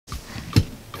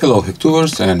Hello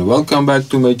Hacktubers and welcome back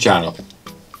to my channel.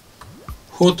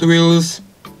 Hot Wheels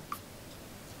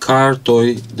car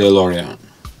toy DeLorean.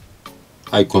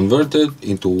 I converted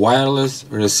into wireless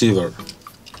receiver.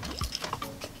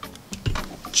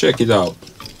 Check it out.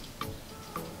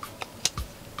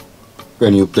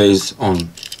 When you place on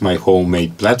my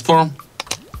homemade platform,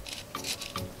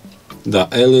 the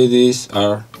LEDs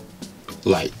are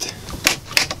light.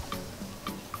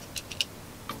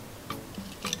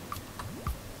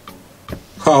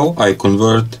 How I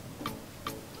convert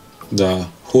the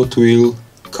Hot Wheel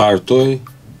car toy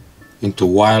into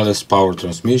wireless power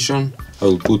transmission. I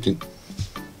will put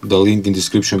the link in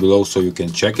description below so you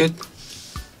can check it.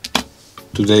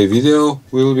 Today's video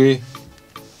will be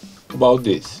about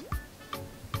this.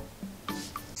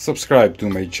 Subscribe to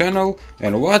my channel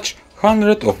and watch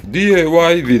hundreds of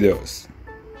DIY videos.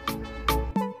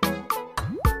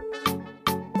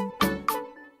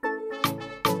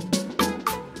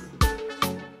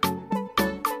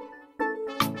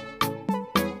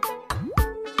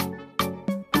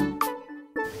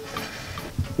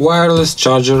 Wireless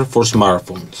charger for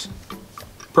smartphones.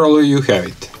 Probably you have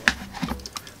it.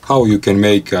 How you can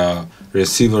make a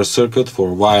receiver circuit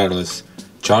for wireless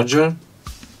charger?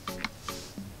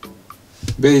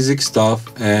 Basic stuff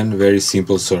and very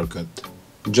simple circuit.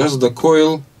 Just the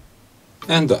coil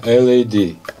and the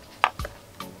LED.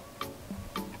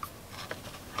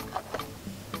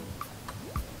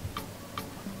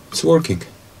 It's working.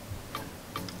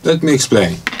 Let me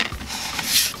explain.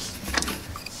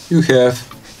 You have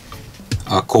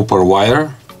a copper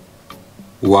wire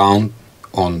wound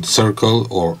on circle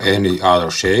or any other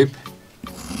shape,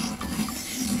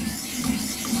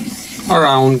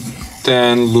 around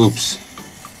 10 loops,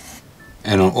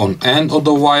 and on end of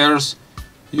the wires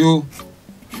you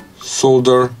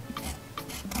solder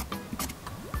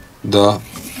the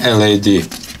LED.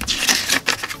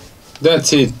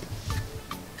 That's it.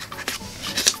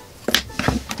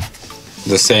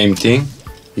 The same thing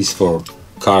is for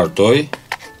car toy.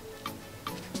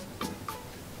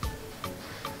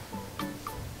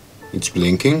 It's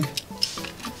blinking,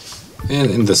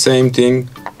 and the same thing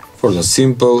for the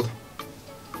simple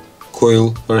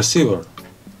coil receiver.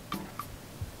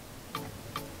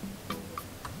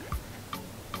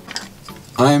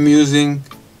 I am using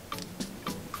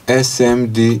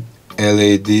SMD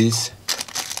LEDs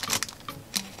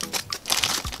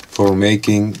for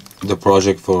making the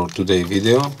project for today's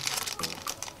video,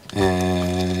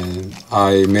 and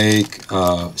I make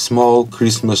a small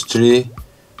Christmas tree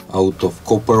out of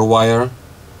copper wire,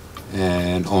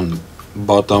 and on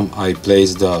bottom I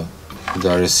place the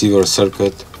receiver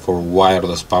circuit for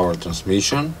wireless power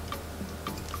transmission,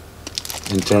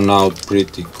 and turn out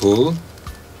pretty cool.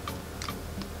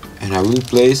 And I will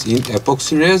place in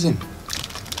epoxy resin.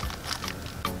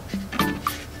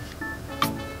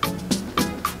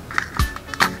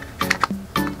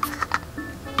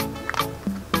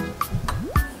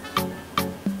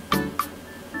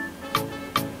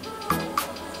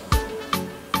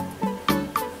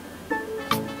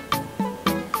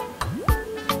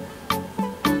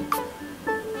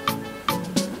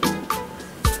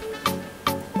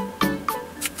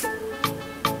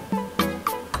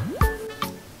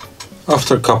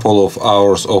 After a couple of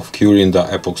hours of curing the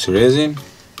epoxy resin,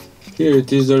 here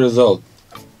it is the result.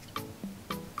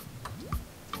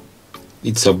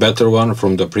 It's a better one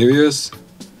from the previous,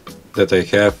 that I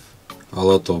have a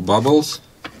lot of bubbles.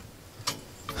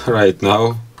 Right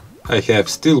now I have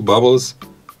still bubbles,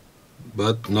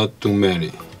 but not too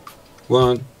many.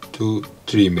 1, 2,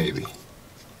 3 maybe.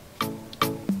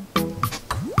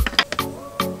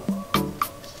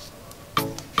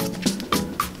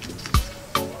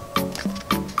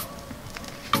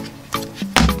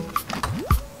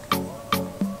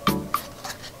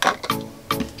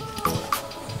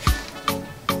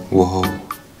 Wow,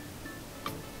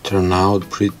 turned out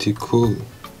pretty cool.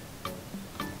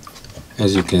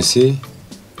 As you can see,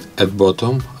 at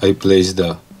bottom I place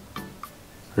the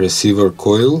receiver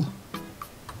coil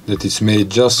that is made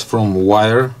just from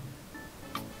wire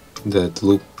that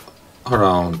loop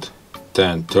around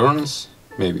 10 turns,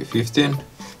 maybe 15,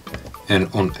 and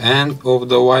on end of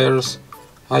the wires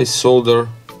I solder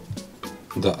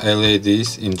the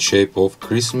LEDs in shape of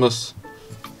Christmas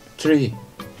tree.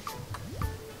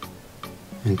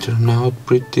 And turned out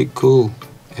pretty cool,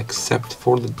 except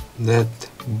for that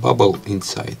bubble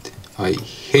inside. I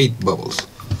hate bubbles.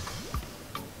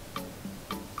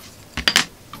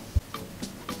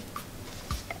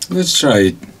 Let's try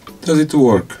it. Does it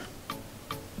work?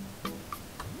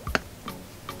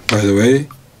 By the way,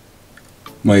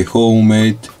 my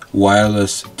homemade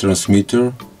wireless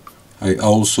transmitter I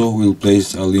also will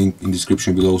place a link in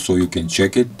description below so you can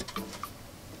check it.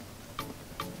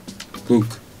 Look.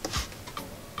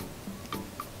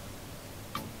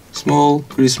 Small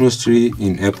Christmas tree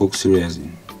in epoxy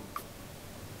resin.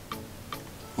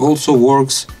 Also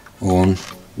works on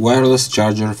wireless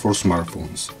charger for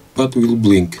smartphones, but will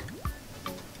blink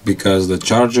because the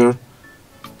charger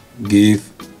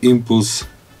gives impulse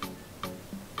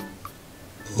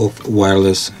of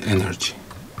wireless energy.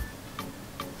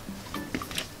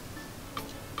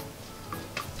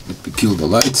 Let me kill the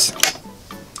lights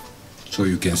so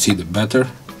you can see the better.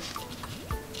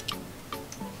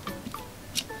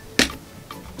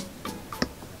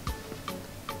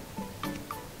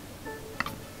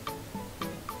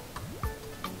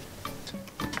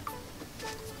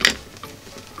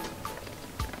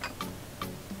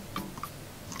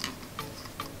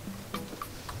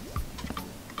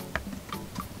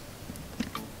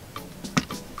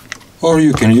 Or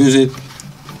you can use it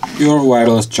your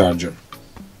wireless charger.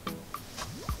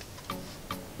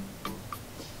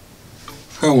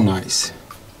 How nice.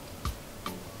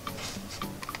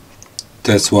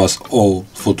 That was all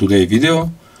for today's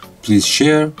video. Please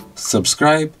share,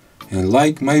 subscribe and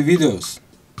like my videos.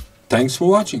 Thanks for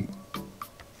watching.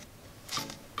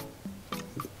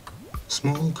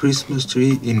 Small Christmas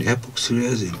tree in epoxy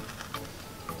resin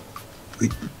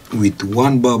with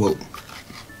one bubble.